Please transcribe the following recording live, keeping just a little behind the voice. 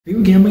Are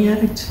you a gambling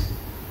addict?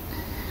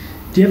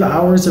 Do you have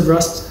hours of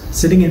rust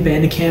sitting in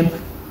Bandit Camp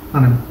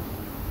on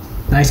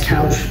a nice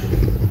couch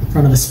in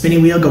front of a spinny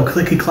wheel, go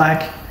clicky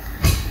clack?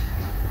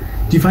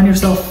 Do you find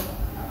yourself,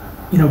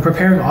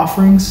 preparing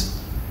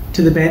offerings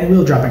to the Bandit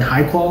wheel, dropping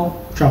high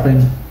qual,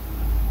 dropping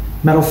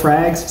metal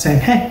frags,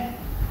 saying, "Hey,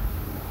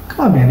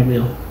 come on, Bandit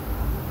wheel.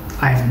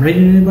 I haven't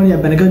raided anybody.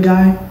 I've been a good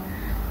guy.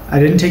 I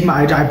didn't take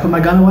I put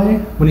my gun away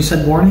when you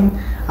said warning.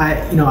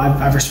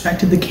 I've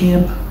respected the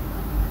camp.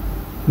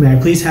 May I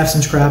please have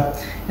some scrap?"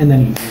 And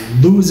then you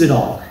lose it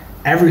all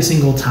every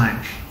single time.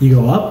 You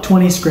go up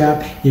 20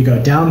 scrap, you go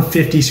down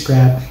 50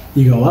 scrap,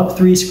 you go up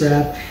 3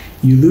 scrap,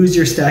 you lose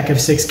your stack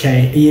of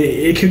 6K.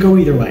 It could go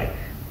either way.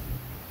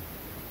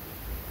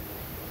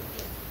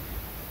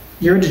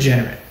 You're a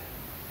degenerate.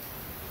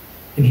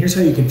 And here's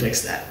how you can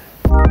fix that.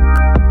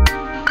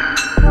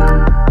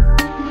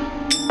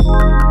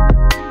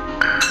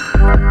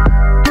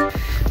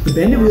 The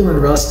Bandit Wheel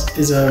in Rust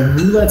is a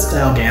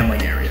roulette-style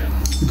gambling area.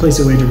 You place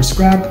a wager with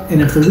scrap,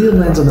 and if the wheel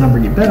lands on the number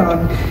you bet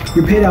on,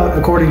 you're paid out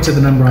according to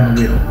the number on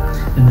the wheel.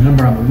 And the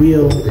number on the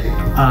wheel,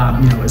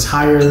 is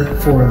higher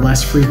for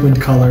less frequent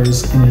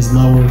colors and is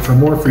lower for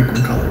more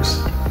frequent colors.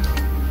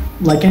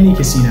 Like any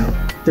casino,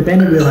 the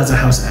Bandit Wheel has a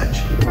house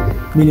edge,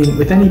 meaning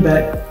with any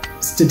bet,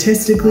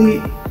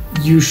 statistically,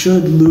 you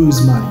should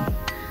lose money.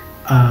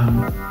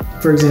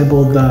 For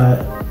example,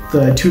 the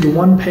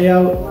 2-to-1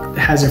 payout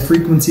has a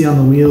frequency on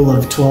the wheel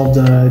of 12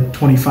 to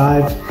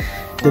 25.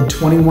 The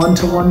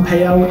 21-to-1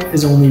 payout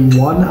is only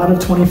 1 out of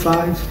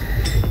 25.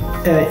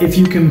 If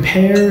you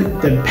compare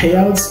the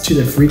payouts to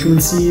the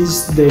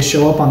frequencies they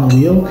show up on the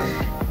wheel,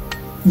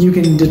 you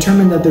can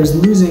determine that there's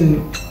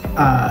losing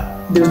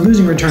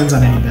returns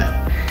on any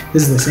bet.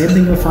 This is the same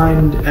thing you'll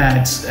find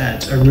at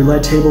a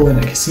roulette table in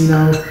a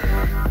casino.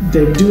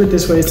 They do it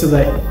this way so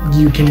that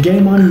you can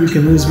gain money, you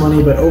can lose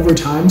money, but over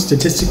time,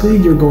 statistically,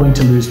 you're going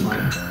to lose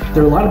money.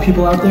 There are a lot of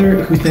people out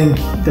there who think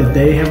that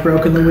they have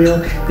broken the wheel.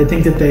 They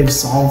think that they've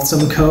solved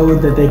some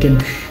code, that they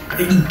can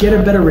get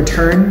a better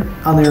return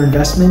on their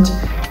investment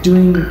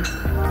doing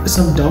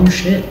some dumb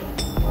shit.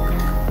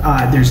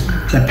 There's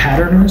the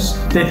patterners.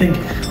 They think,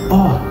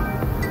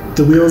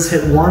 the wheels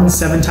hit 1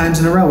 7 times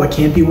in a row. It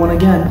can't be 1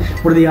 again.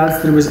 What are the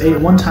odds that it was 8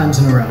 1 times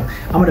in a row?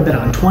 I'm gonna bet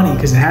on 20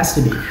 because it has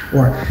to be.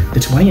 Or the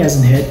 20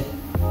 hasn't hit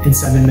in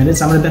 7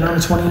 minutes. I'm gonna bet on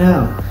the 20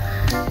 now.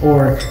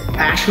 Or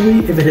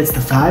actually, if it hits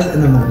the 5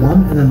 and then the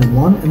 1 and then the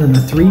 1 and then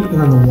the 3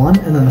 and then the 1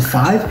 and then the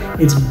 5,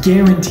 it's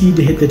guaranteed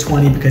to hit the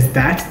 20 because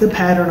that's the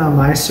pattern on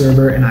my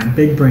server and I'm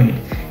big brained.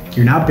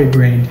 You're not big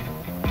brained,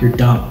 you're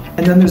dumb.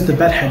 And then there's the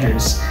bet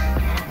hedgers.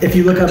 If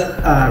you look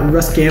up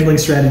Rust gambling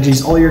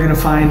strategies, all you're gonna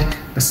find,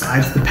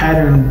 besides the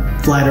pattern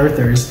flat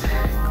earthers,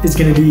 is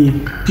gonna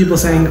be people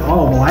saying,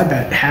 I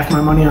bet half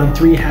my money on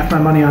 3, half my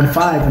money on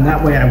 5, and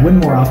that way I win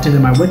more often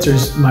and my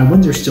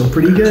wins are still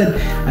pretty good.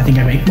 I think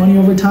I make money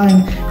over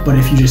time, but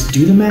if you just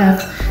do the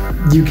math,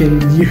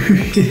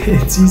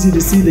 it's easy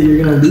to see that you're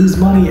gonna lose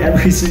money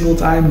every single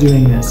time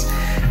doing this.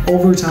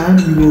 Over time,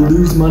 you will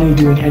lose money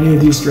doing any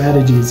of these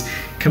strategies.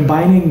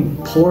 Combining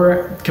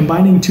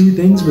 2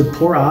 things with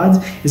poor odds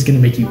is gonna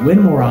make you win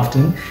more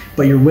often,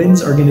 but your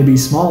wins are gonna be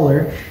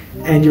smaller,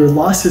 and your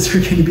losses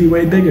are going to be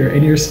way bigger,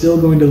 and you're still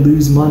going to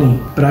lose money.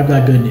 But I've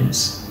got good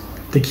news.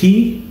 The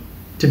key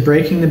to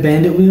breaking the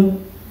Bandit Wheel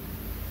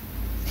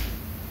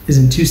is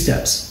in 2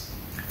 steps.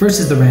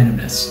 First is the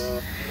randomness.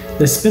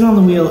 The spin on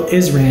the wheel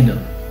is random.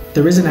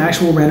 There is an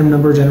actual random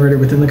number generator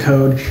within the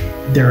code.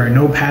 There are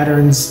no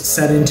patterns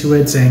set into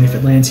it saying if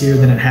it lands here,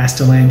 then it has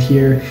to land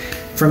here.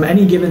 From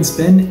any given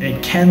spin,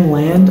 it can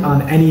land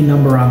on any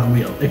number on the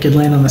wheel. It could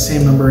land on the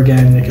same number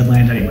again, it could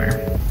land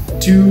anywhere.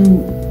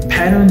 To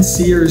pattern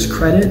seer's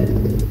credit,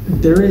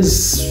 there is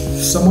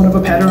somewhat of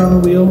a pattern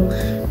on the wheel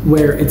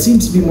where it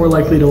seems to be more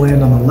likely to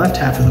land on the left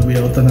half of the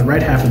wheel than the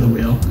right half of the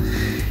wheel.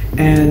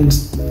 And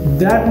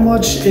that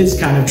much is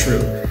kind of true.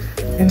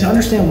 And to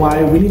understand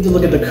why, we need to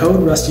look at the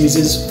code Rust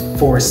uses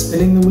for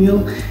spinning the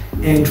wheel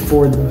and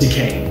for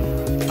decaying.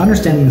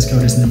 Understanding this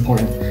code isn't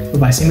important, but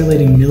by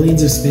simulating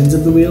millions of spins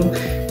of the wheel,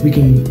 we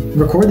can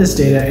record this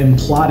data and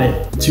plot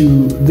it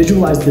to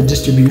visualize the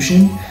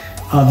distribution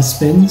of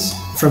spins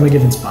from a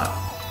given spot.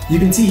 You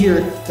can see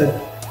here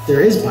that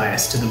there is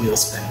bias to the wheel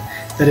spin.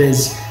 That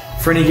is,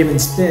 for any given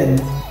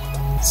spin,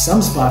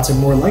 some spots are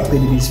more likely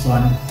to be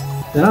spun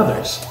than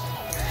others.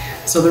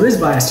 So there is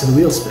bias to the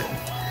wheel spin,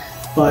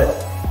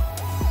 but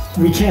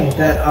we can't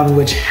bet on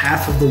which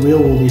half of the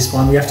wheel will be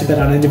spun. We have to bet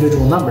on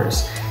individual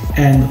numbers.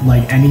 And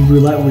like any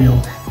roulette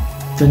wheel,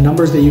 the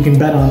numbers that you can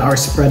bet on are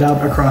spread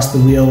out across the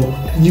wheel.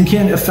 You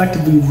can't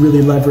effectively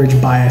really leverage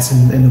bias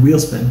in the wheel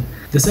spin.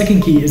 The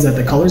second key is that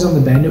the colors on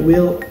the Bandit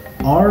wheel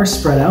are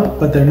spread out,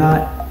 but they're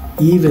not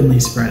evenly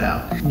spread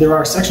out. There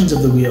are sections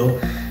of the wheel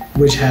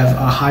which have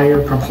a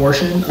higher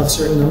proportion of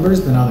certain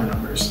numbers than other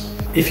numbers.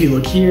 If you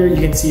look here, you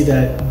can see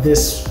that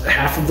this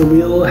half of the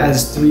wheel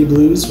has 3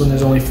 blues when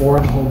there's only 4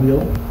 on the whole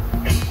wheel.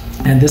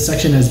 And this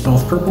section has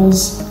both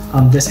purples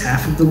on this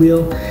half of the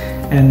wheel,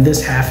 and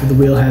this half of the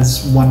wheel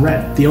has 1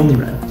 red, the only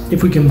red.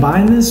 If we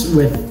combine this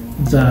with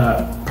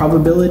the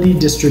probability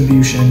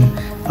distribution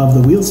of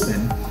the wheel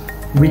spin,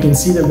 we can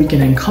see that we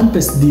can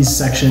encompass these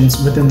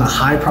sections within the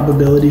high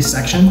probability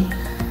section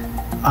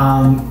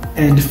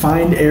and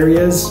find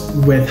areas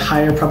with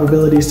higher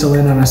probabilities to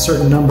land on a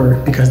certain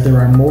number because there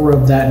are more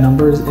of that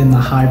numbers in the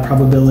high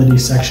probability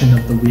section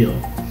of the wheel.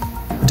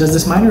 Does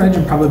this minor edge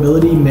in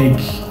probability make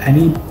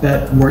any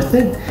bet worth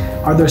it?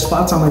 Are there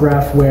spots on the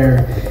graph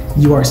where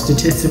you are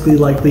statistically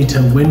likely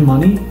to win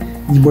money,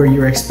 where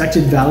your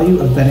expected value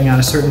of betting on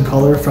a certain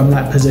color from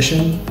that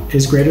position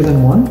is greater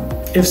than 1?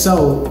 If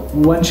so,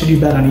 when should you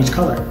bet on each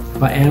color?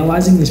 By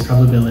analyzing these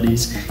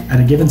probabilities at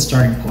a given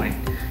starting point,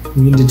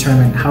 we can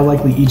determine how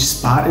likely each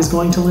spot is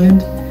going to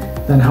land,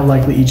 then how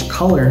likely each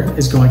color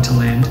is going to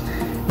land,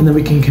 and then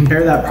we can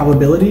compare that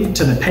probability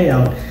to the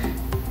payout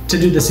to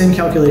do the same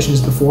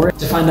calculations before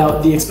to find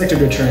out the expected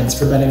returns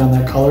for betting on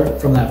that color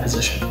from that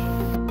position.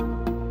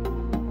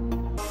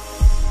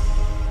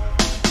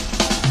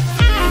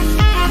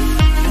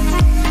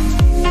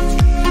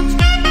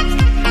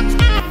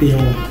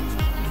 Behold,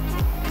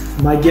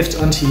 my gift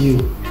unto you,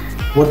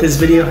 what this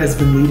video has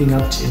been leading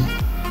up to.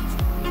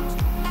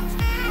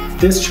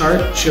 This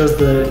chart shows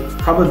the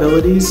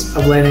probabilities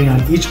of landing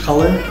on each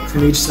color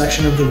from each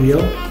section of the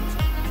wheel,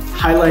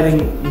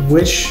 highlighting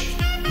which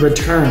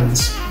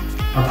returns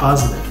are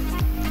positive.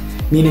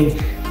 Meaning,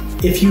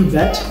 if you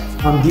bet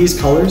on these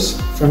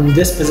colors from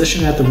this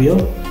position at the wheel,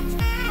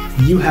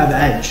 you have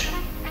edge.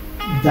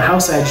 The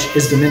house edge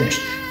is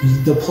diminished.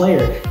 The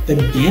player, the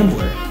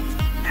gambler,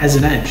 has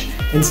an edge.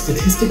 And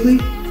statistically,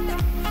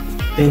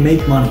 they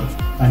make money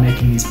by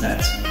making these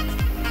bets.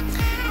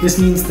 This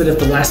means that if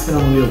the last spin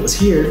on the wheel was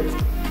here,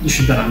 you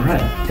should bet on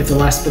red. If the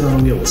last spin on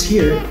the wheel was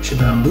here, you should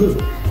bet on blue.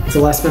 If the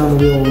last spin on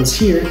the wheel was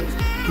here,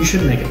 you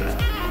should make a bet.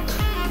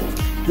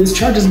 This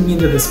chart doesn't mean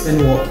that the spin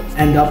will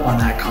end up on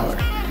that color.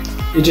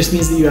 It just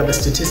means that you have a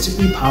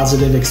statistically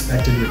positive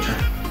expected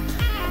return.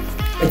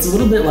 It's a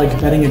little bit like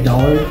betting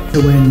 $1 to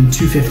win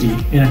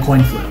 $2.50 in a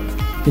coin flip.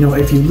 You know,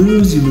 if you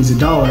lose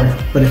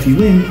 $1, but if you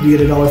win, you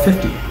get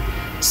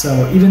 $1.50.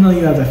 So even though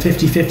you have a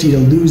 50-50 to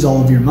lose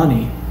all of your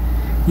money,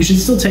 you should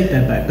still take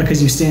that bet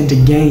because you stand to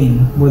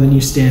gain more than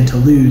you stand to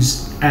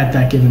lose at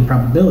that given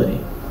probability.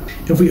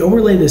 If we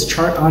overlay this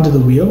chart onto the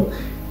wheel,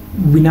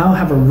 we now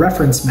have a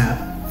reference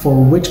map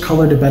for which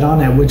color to bet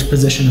on at which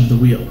position of the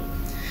wheel.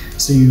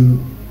 So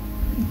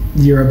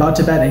you're about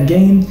to bet and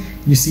gain,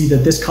 you see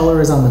that this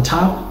color is on the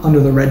top under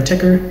the red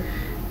ticker,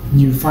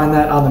 you find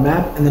that on the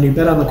map, and then you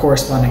bet on the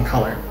corresponding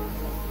color.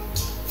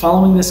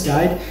 Following this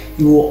guide,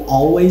 you will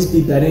always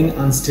be betting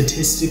on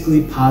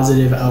statistically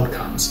positive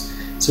outcomes,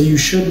 so you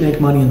should make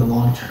money in the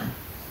long term.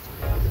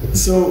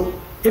 So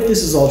if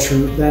this is all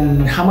true, then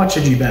how much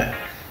should you bet?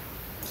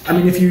 I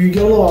mean, if you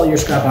YOLO all your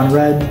scrap on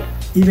red,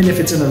 even if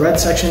it's in the red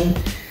section,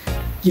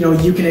 you know,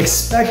 you can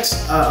expect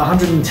a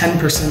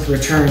 110%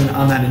 return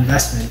on that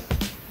investment,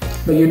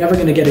 but you're never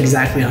gonna get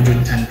exactly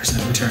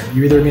 110% return.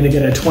 You're either gonna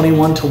get a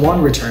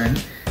 21-to-1 return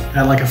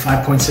at like a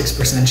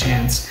 5.6%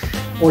 chance,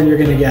 or you're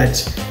gonna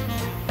get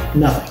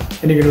nothing,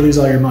 and you're gonna lose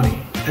all your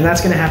money. And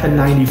that's gonna happen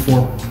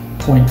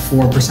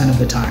 94.4% of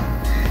the time.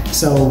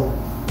 So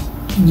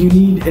you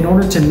need, in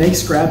order to make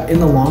scrap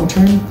in the long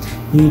term,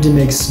 you need to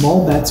make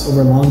small bets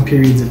over long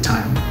periods of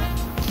time.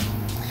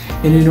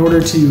 And in order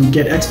to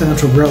get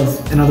exponential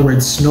growth, in other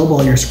words,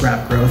 snowball your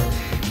scrap growth,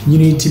 you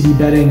need to be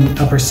betting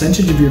a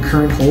percentage of your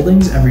current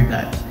holdings every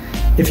bet.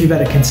 If you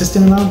bet a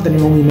consistent amount, then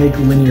you only make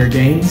linear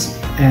gains,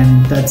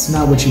 and that's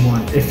not what you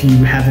want if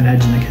you have an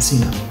edge in the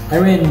casino. I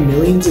ran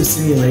millions of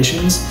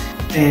simulations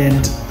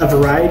and a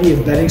variety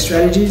of betting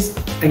strategies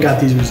and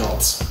got these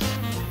results.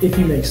 If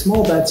you make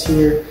small bets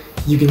here,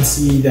 you can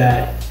see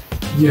that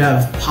you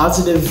have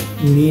positive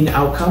mean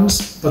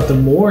outcomes, but the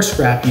more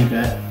scrap you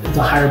bet,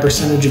 the higher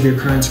percentage of your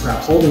current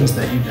scrap holdings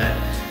that you bet,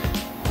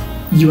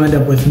 you end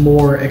up with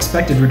more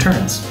expected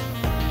returns.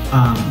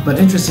 But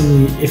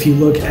interestingly, if you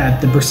look at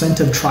the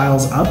percent of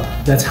trials up,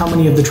 that's how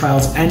many of the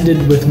trials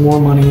ended with more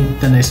money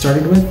than they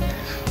started with,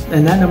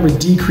 and that number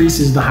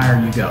decreases the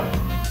higher you go.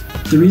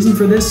 The reason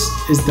for this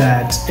is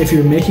that if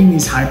you're making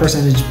these high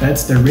percentage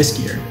bets, they're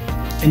riskier.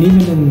 And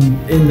even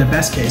in the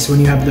best case, when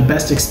you have the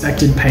best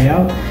expected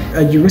payout,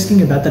 you're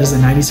risking a bet that has a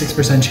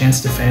 96% chance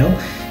to fail.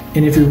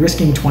 And if you're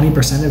risking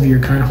 20% of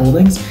your current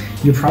holdings,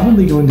 you're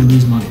probably going to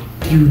lose money.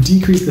 If you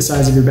decrease the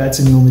size of your bets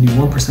and you only do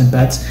 1%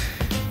 bets,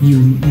 you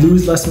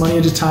lose less money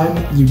at a time,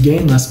 you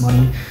gain less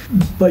money,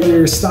 but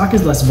your stock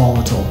is less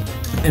volatile.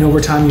 And over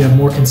time, you have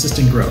more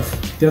consistent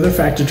growth. The other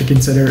factor to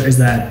consider is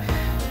that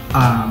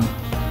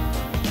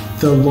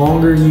the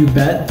longer you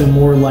bet, the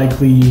more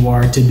likely you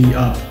are to be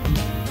up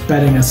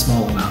betting a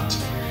small amount.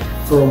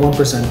 For a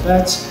 1%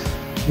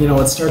 bet, you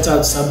know, it starts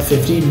out sub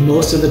 50.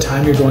 Most of the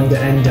time you're going to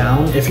end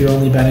down if you're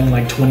only betting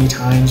like 20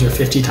 times or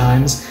 50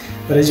 times.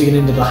 But as you get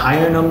into the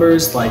higher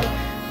numbers, like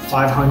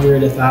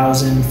 500,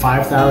 1,000,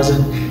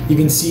 5,000, you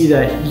can see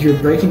that you're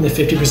breaking the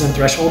 50%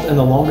 threshold, and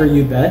the longer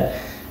you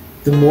bet,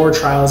 the more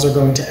trials are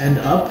going to end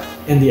up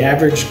and the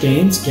average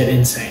gains get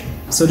insane.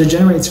 So to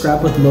generate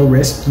scrap with low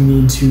risk, you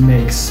need to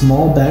make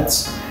small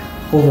bets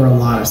over a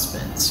lot of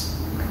spins.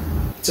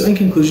 It's So in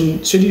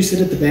conclusion, should you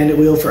sit at the bandit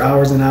wheel for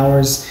hours and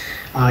hours,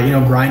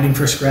 grinding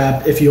for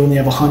scrap if you only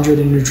have 100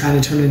 and you're trying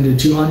to turn it into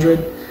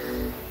 200?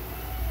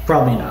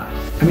 Probably not.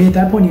 I mean, at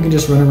that point, you can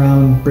just run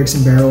around bricks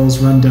and barrels,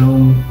 run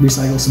dome,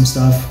 recycle some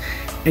stuff,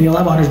 and you'll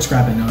have 100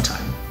 scrap in no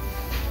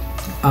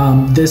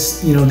time.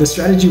 This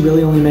strategy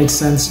really only makes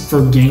sense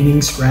for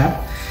gaining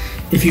scrap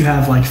if you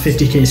have like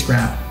 50K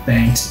scrap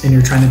banked and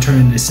you're trying to turn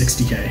it into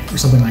 60K or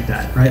something like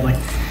that, right? Like,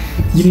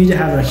 you need to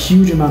have a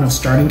huge amount of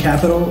starting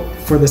capital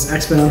for this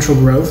exponential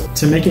growth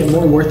to make it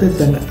more worth it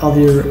than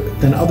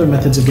other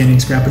methods of gaining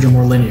scrap, which are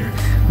more linear,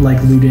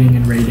 like looting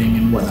and raiding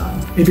and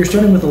whatnot. If you're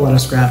starting with a lot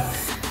of scrap,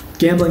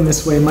 gambling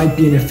this way might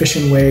be an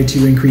efficient way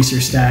to increase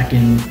your stack,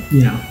 and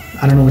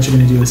I don't know what you're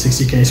going to do with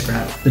 60K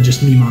scrap, but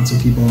just meme on some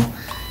people,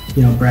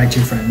 brag to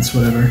your friends,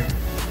 whatever.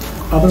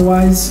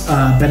 Otherwise,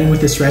 betting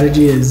with this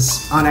strategy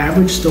is on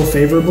average still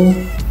favorable,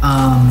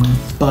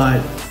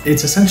 but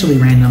it's essentially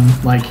random.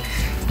 Like,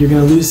 you're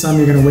going to lose some,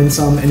 you're going to win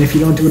some, and if you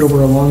don't do it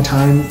over a long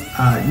time,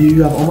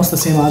 you have almost the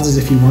same odds as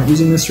if you weren't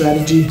using this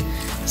strategy.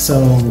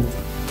 So,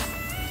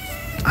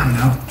 I don't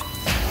know.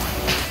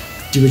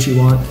 Do what you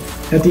want.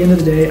 At the end of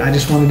the day, I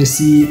just wanted to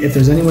see if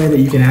there's any way that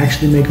you can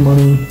actually make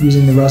money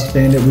using the Rust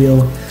Bandit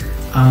wheel.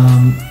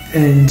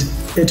 And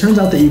it turns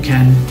out that you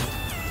can,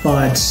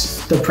 but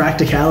the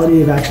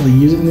practicality of actually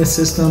using this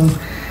system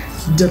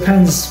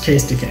depends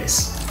case to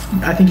case.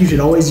 I think you should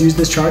always use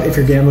this chart if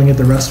you're gambling at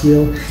the Rust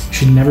wheel. You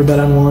should never bet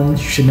on 1, you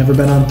should never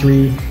bet on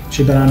 3, you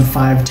should bet on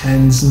 5,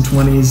 10s, and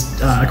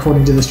 20s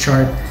according to this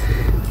chart.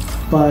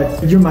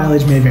 But your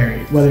mileage may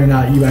vary, whether or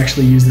not you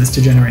actually use this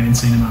to generate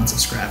insane amounts of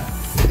scrap.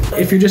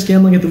 If you're just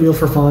gambling at the wheel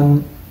for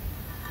fun,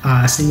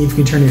 seeing if you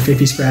can turn your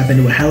 50 scrap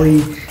into a heli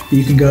that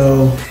you can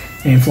go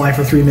and fly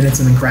for 3 minutes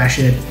and then crash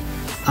it,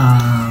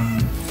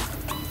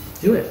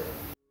 do it.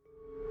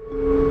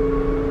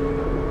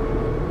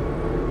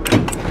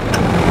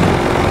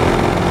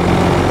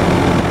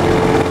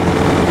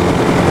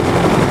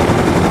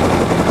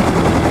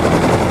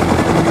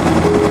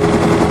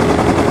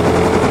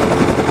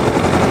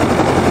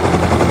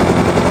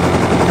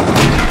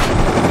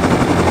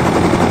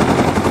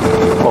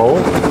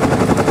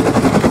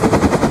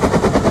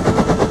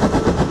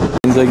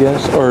 I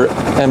guess, or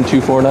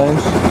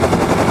M249s.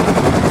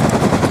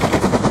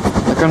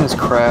 That gun is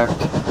cracked.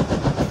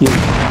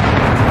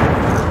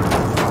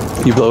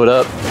 You blow it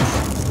up.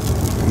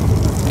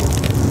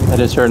 I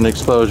just heard an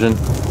explosion.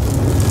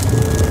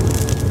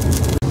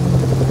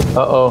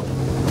 Uh-oh.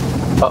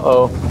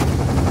 Uh-oh.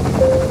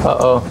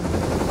 Uh-oh.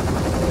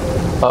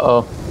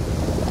 Uh-oh.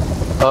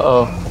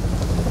 Uh-oh.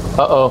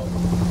 Uh-oh.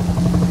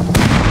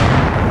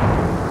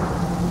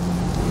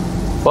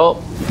 Well,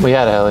 we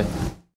had a heli.